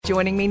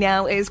Joining me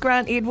now is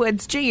Grant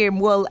Edwards, GM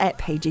Wool at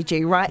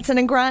PGG Wrightson.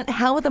 And Grant,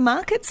 how are the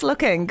markets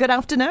looking? Good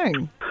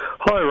afternoon.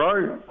 Hi,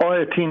 Ro. I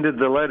attended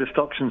the latest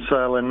auction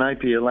sale in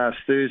Napier last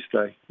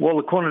Thursday. While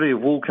the quantity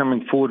of wool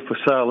coming forward for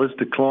sale is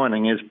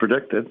declining as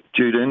predicted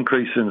due to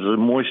increases in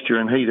moisture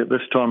and heat at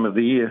this time of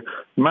the year,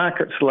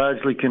 markets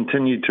largely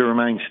continued to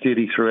remain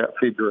steady throughout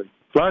February.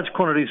 Large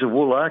quantities of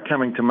wool are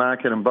coming to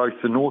market in both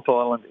the North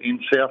Island and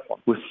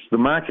Southland, with the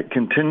market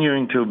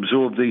continuing to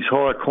absorb these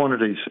higher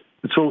quantities.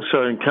 It's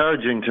also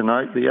encouraging to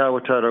note the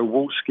Awatoto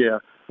Wool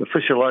Scour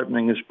official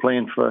opening is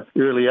planned for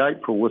early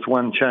April, with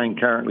one chain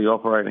currently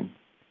operating.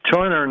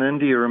 China and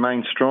India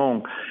remain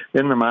strong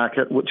in the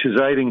market, which is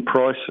aiding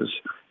prices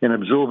and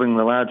absorbing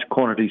the large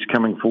quantities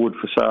coming forward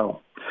for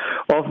sale.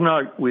 Of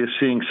note, we're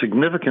seeing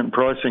significant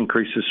price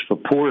increases for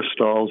poorer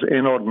styles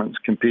and oddments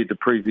compared to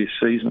previous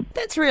season.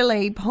 That's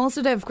really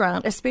positive,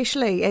 Grant,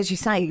 especially, as you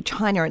say,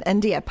 China and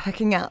India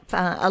picking up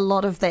a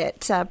lot of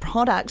that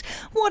product.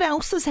 What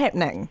else is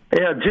happening?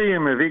 Our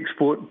GM of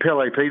Export,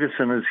 Pele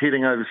Peterson, is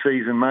heading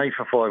overseas in May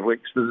for 5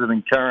 weeks,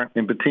 visiting current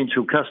and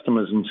potential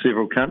customers in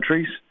several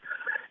countries.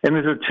 And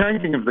there's a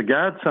changing of the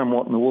guard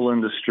somewhat in the wool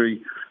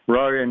industry,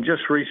 Ro, and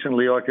just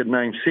recently I could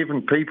name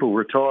 7 people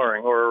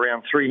retiring, or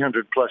around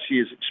 300 plus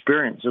years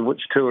experience, of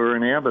which 2 are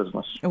in our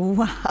business.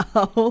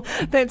 Wow,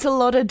 that's a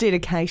lot of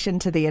dedication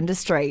to the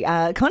industry,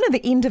 kind of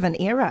the end of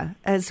an era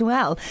as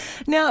well.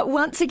 Now,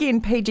 once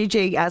again,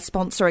 PGG are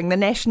sponsoring the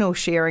National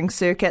Shearing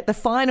Circuit. The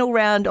final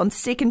round on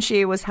second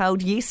shear was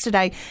held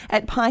yesterday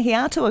at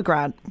Pahiatua,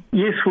 Grant.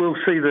 Yes, we'll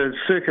see the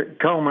circuit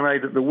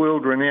culminate at the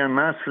world-renowned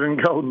Masterton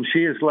Golden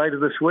Shears later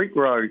this week,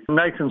 Ro.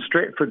 Nathan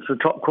Stratford's the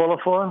top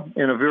qualifier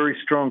and a very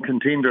strong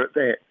contender at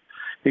that.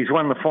 He's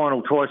won the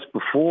final twice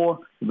before.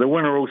 The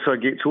winner also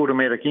gets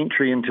automatic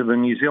entry into the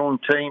New Zealand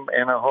team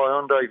and a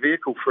Hyundai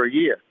vehicle for a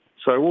year.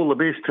 So all the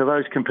best to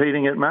those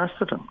competing at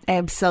Masterton.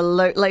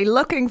 Absolutely.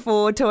 Looking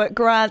forward to it,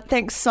 Grant.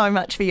 Thanks so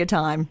much for your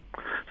time.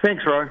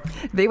 Thanks, Ro.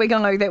 There we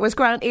go. That was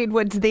Grant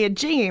Edwards, their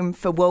GM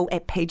for wool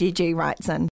at PGG Wrightson.